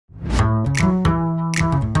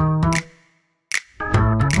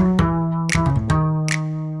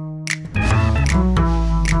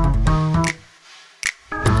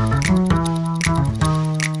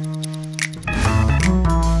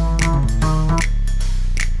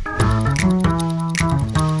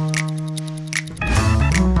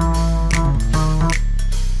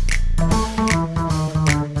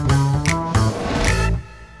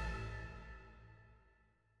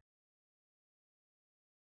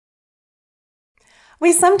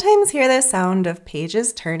We sometimes hear the sound of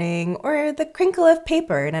pages turning or the crinkle of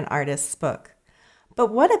paper in an artist's book. But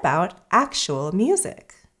what about actual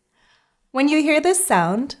music? When you hear this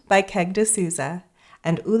sound by Keg de Souza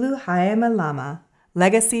and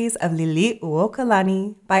Uluhaimalama-Legacies of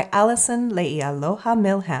Lili'uokalani by Alison Leialoha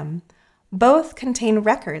Milham, both contain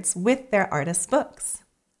records with their artists' books.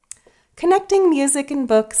 Connecting music and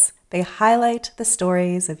books, they highlight the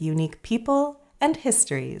stories of unique people and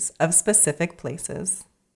histories of specific places.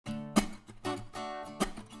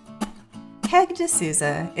 Keg de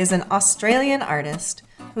Souza is an Australian artist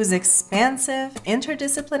whose expansive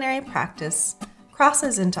interdisciplinary practice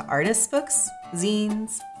crosses into artist books,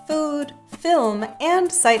 zines, food, film,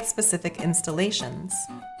 and site-specific installations.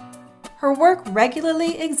 Her work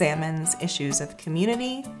regularly examines issues of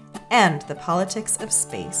community and the politics of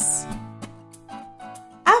space.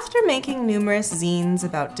 After making numerous zines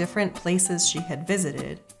about different places she had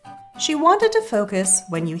visited, she wanted to focus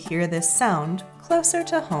When You Hear This Sound closer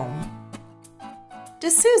to home. De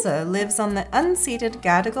Souza lives on the unceded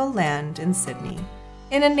Gadigal land in Sydney,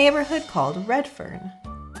 in a neighborhood called Redfern.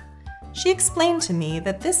 She explained to me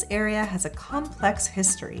that this area has a complex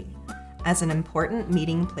history as an important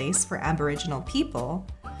meeting place for Aboriginal people,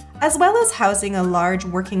 as well as housing a large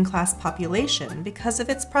working-class population because of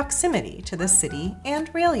its proximity to the city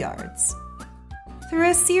and rail yards.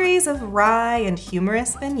 Through a series of wry and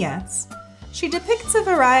humorous vignettes, she depicts a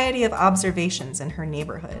variety of observations in her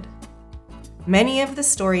neighborhood. Many of the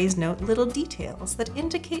stories note little details that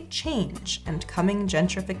indicate change and coming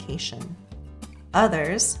gentrification.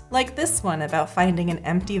 Others, like this one about finding an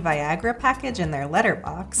empty Viagra package in their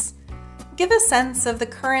letterbox, give a sense of the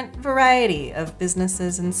current variety of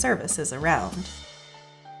businesses and services around.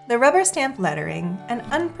 The rubber stamp lettering and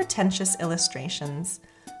unpretentious illustrations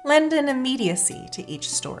lend an immediacy to each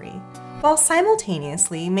story, while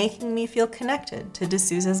simultaneously making me feel connected to De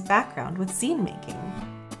Souza's background with zine making.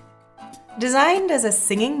 Designed as a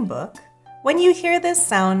singing book, When You Hear This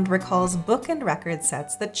Sound recalls book and record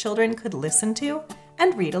sets that children could listen to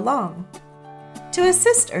and read along. To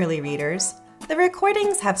assist early readers, the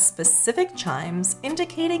recordings have specific chimes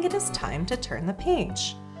indicating it is time to turn the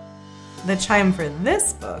page. The chime for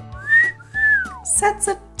this book sets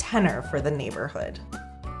a tenor for the neighborhood.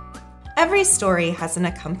 Every story has an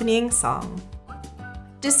accompanying song.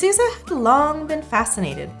 De Souza had long been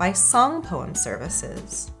fascinated by song poem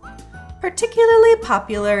services. Particularly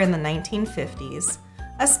popular in the 1950s,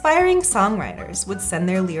 aspiring songwriters would send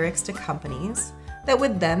their lyrics to companies that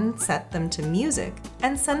would then set them to music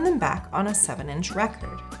and send them back on a 7-inch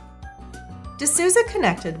record. De Souza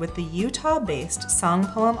connected with the Utah-based song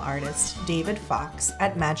poem artist David Fox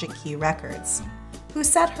at Magic Key Records, who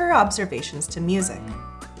set her observations to music.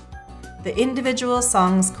 The individual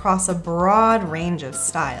songs cross a broad range of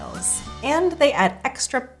styles, and they add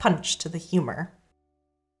extra punch to the humor.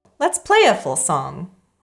 Let's play a full song.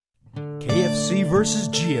 KFC versus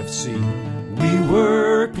GFC. We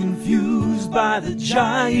were confused by the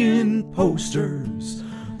giant posters.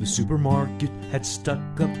 The supermarket had stuck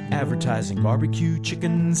up advertising barbecue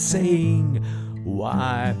chicken saying,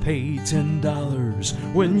 "Why pay $10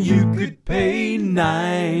 when you could pay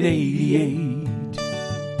 $9.88?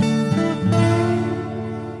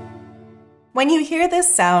 When You Hear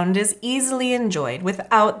This Sound is easily enjoyed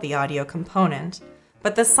without the audio component,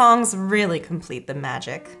 but the songs really complete the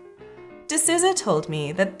magic. De Souza told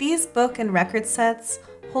me that these book and record sets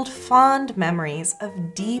hold fond memories of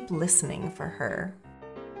deep listening for her.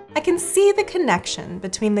 I can see the connection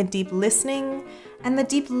between the deep listening and the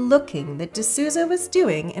deep looking that De Souza was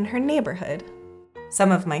doing in her neighborhood.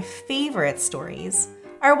 Some of my favorite stories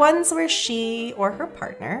are ones where she or her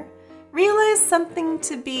partner realized something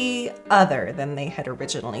to be other than they had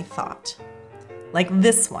originally thought. Like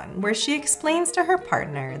this one, where she explains to her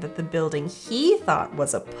partner that the building he thought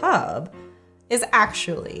was a pub is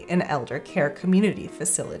actually an elder care community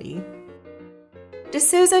facility. De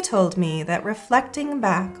Souza told me that reflecting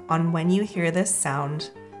back on When You Hear This Sound,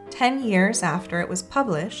 10 years after it was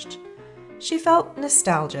published, she felt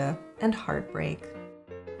nostalgia and heartbreak.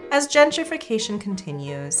 As gentrification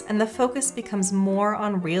continues and the focus becomes more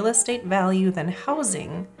on real estate value than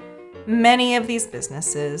housing, many of these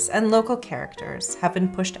businesses and local characters have been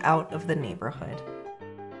pushed out of the neighborhood.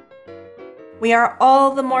 We are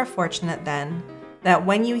all the more fortunate then that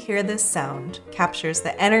When You Hear This Sound captures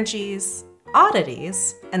the energies,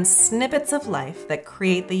 oddities, and snippets of life that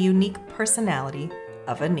create the unique personality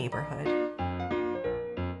of a neighborhood.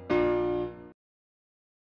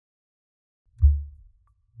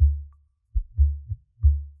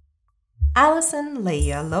 Alison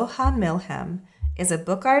Leialoha Milham is a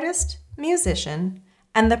book artist, musician,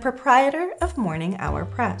 and the proprietor of Morning Hour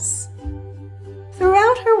Press.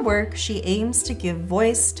 Throughout her work, she aims to give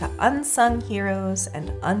voice to unsung heroes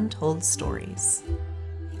and untold stories.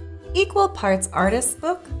 Equal parts artist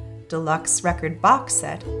book, deluxe record box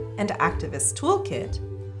set, and activist toolkit,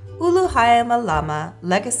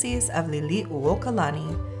 Uluhaimalama-Legacies of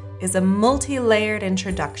Lili'uokalani is a multi-layered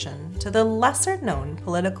introduction to the lesser-known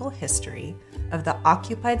political history of the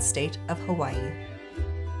occupied state of Hawaii.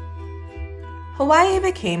 Hawaii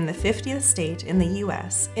became the 50th state in the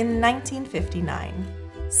U.S. in 1959,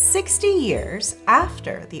 60 years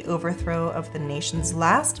after the overthrow of the nation's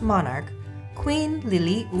last monarch, Queen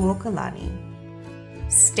Lili'uokalani.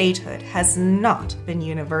 Statehood has not been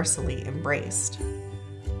universally embraced.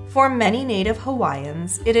 For many Native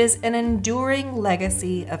Hawaiians, it is an enduring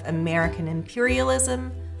legacy of American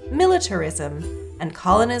imperialism, militarism, and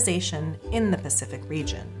colonization in the Pacific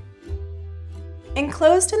region.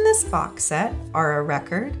 Enclosed in this box set are a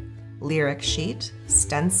record, lyric sheet,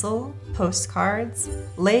 stencil, postcards,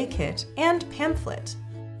 lay kit, and pamphlet.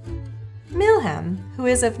 Milham, who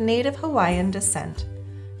is of Native Hawaiian descent,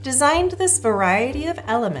 designed this variety of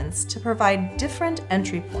elements to provide different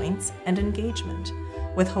entry points and engagement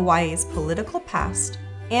with Hawaii's political past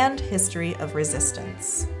and history of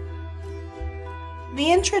resistance.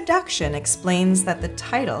 The introduction explains that the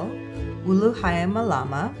title,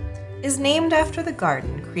 Uluhaimalama, is named after the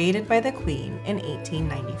garden created by the Queen in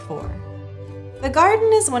 1894. The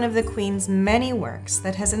garden is one of the Queen's many works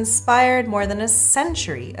that has inspired more than a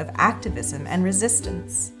century of activism and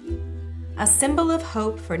resistance. A symbol of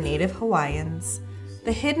hope for Native Hawaiians,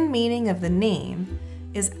 the hidden meaning of the name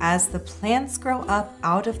is as the plants grow up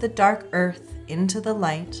out of the dark earth into the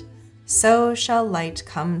light, so shall light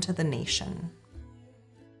come to the nation.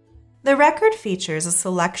 The record features a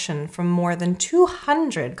selection from more than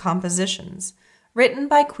 200 compositions written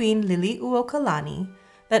by Queen Lili'uokalani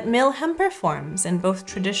that Milham performs in both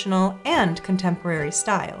traditional and contemporary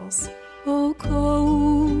styles.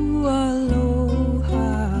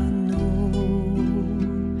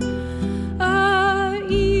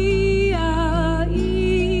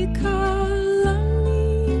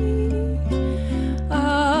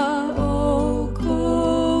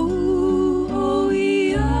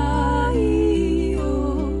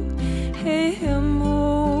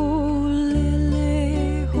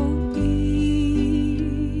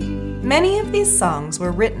 Many of these songs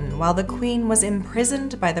were written while the Queen was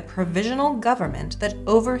imprisoned by the provisional government that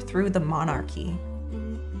overthrew the monarchy.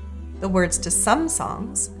 The words to some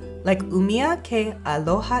songs, like Umia ke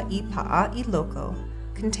aloha I pa'a I loko,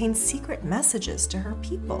 contain secret messages to her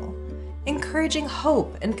people, encouraging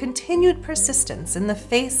hope and continued persistence in the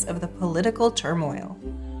face of the political turmoil.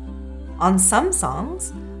 On some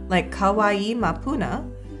songs, like Kauai Mapuna,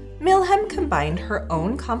 Milham combined her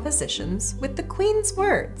own compositions with the Queen's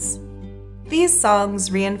words. These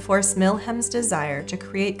songs reinforce Milham's desire to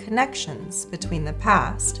create connections between the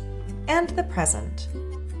past and the present.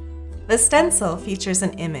 The stencil features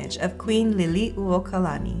an image of Queen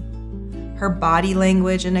Lili'uokalani. Her body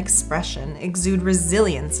language and expression exude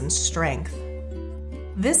resilience and strength.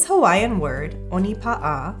 This Hawaiian word,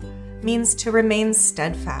 onipa'a, means to remain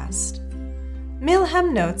steadfast.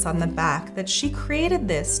 Milham notes on the back that she created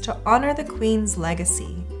this to honor the Queen's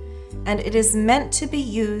legacy, and it is meant to be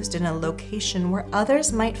used in a location where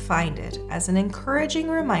others might find it as an encouraging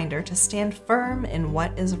reminder to stand firm in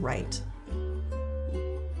what is right.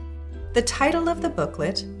 The title of the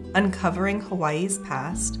booklet, Uncovering Hawaii's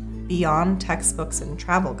Past, Beyond Textbooks and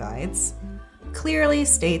Travel Guides, clearly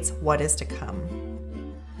states what is to come.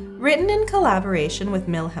 Written in collaboration with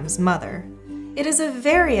Milham's mother, it is a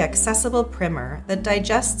very accessible primer that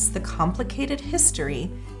digests the complicated history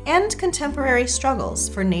and contemporary struggles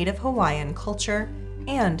for Native Hawaiian culture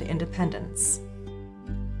and independence.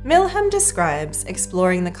 Milham describes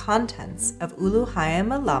exploring the contents of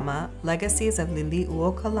Uluhaimalama-Legacies of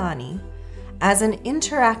Lili'uokalani as an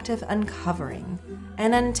interactive uncovering,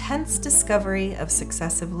 an intense discovery of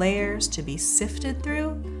successive layers to be sifted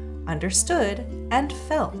through, understood, and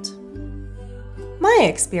felt. My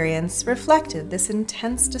experience reflected this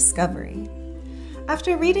intense discovery.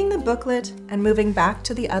 After reading the booklet and moving back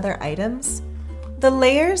to the other items, the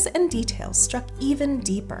layers and details struck even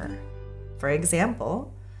deeper. For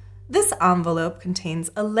example, this envelope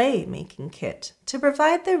contains a lei-making kit to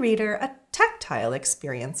provide the reader a tactile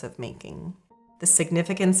experience of making. The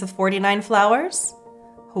significance of 49 flowers?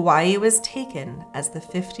 Hawaii was taken as the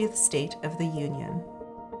 50th state of the Union.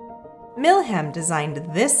 Milham designed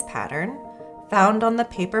this pattern, found on the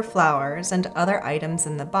paper flowers and other items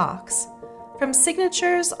in the box, from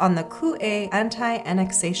signatures on the Ku'e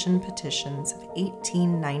anti-annexation petitions of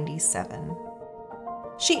 1897.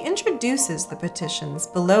 She introduces the petitions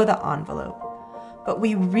below the envelope, but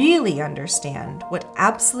we really understand what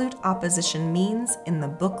absolute opposition means in the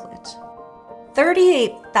booklet.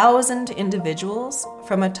 38,000 individuals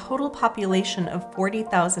from a total population of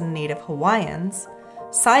 40,000 Native Hawaiians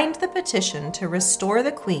signed the petition to restore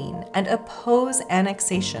the Queen and oppose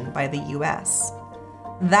annexation by the US.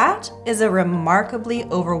 That is a remarkably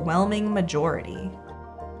overwhelming majority.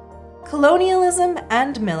 Colonialism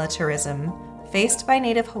and militarism faced by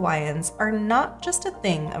Native Hawaiians are not just a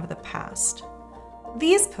thing of the past.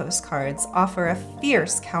 These postcards offer a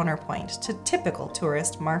fierce counterpoint to typical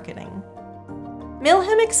tourist marketing.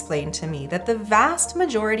 Milham explained to me that the vast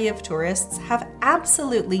majority of tourists have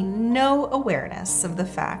absolutely no awareness of the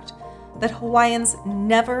fact that Hawaiians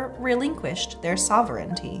never relinquished their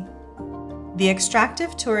sovereignty. The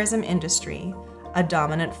extractive tourism industry, a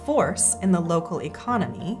dominant force in the local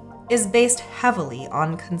economy, is based heavily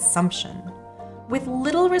on consumption, with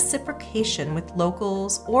little reciprocation with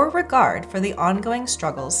locals or regard for the ongoing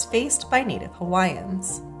struggles faced by Native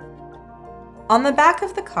Hawaiians. On the back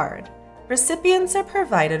of the card, recipients are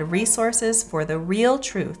provided resources for the real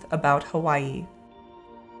truth about Hawaii.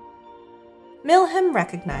 Milham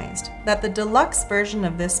recognized that the deluxe version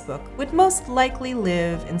of this book would most likely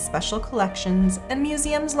live in special collections and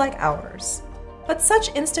museums like ours, but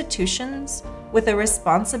such institutions, with a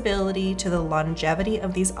responsibility to the longevity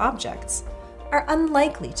of these objects, are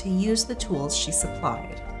unlikely to use the tools she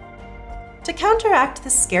supplied. To counteract the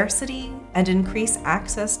scarcity and increase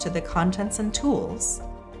access to the contents and tools,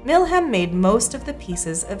 Milham made most of the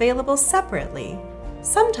pieces available separately,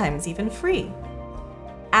 sometimes even free.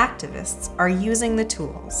 Activists are using the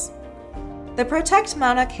tools. The Protect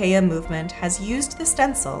Mauna Kea movement has used the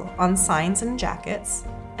stencil on signs and jackets,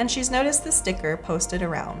 and she's noticed the sticker posted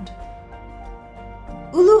around.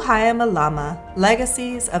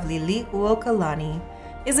 Uluhaimalama-Legacies of Lili'uokalani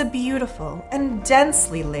is a beautiful and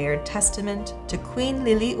densely layered testament to Queen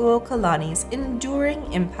Lili'uokalani's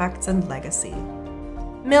enduring impacts and legacy.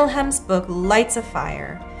 Milham's book lights a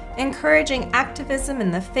fire, encouraging activism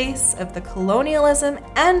in the face of the colonialism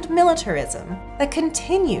and militarism that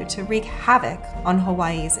continue to wreak havoc on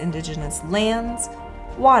Hawaii's indigenous lands,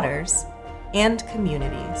 waters, and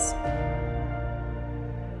communities.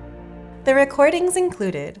 The recordings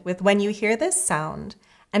included with When You Hear This Sound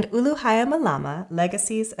and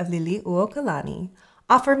Uluhaimalama-Legacies of Lili'uokalani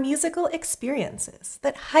offer musical experiences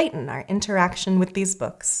that heighten our interaction with these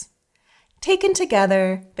books. Taken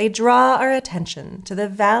together, they draw our attention to the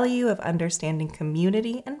value of understanding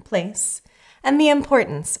community and place, and the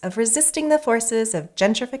importance of resisting the forces of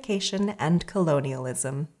gentrification and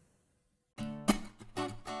colonialism.